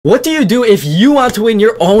What do you do if you want to win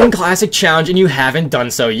your own classic challenge and you haven't done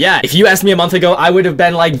so yet? If you asked me a month ago, I would have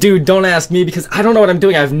been like, dude, don't ask me because I don't know what I'm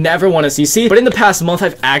doing. I've never won a CC. But in the past month,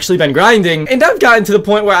 I've actually been grinding and I've gotten to the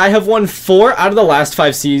point where I have won 4 out of the last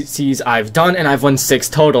 5 CCs I've done, and I've won 6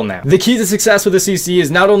 total now. The key to success with a CC is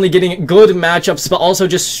not only getting good matchups, but also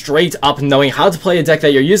just straight up knowing how to play a deck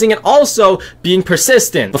that you're using and also being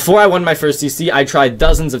persistent. Before I won my first CC, I tried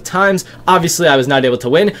dozens of times. Obviously, I was not able to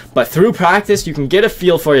win, but through practice, you can get a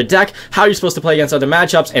feel for your deck, how you're supposed to play against other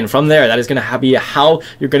matchups, and from there, that is going to be how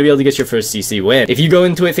you're going to be able to get your first CC win. If you go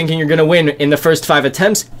into it thinking you're going to win in the first 5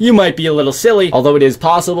 attempts, you might be a little silly, although it is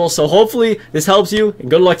possible. So hopefully this helps you, and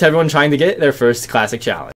good luck to everyone trying to get their first classic challenge.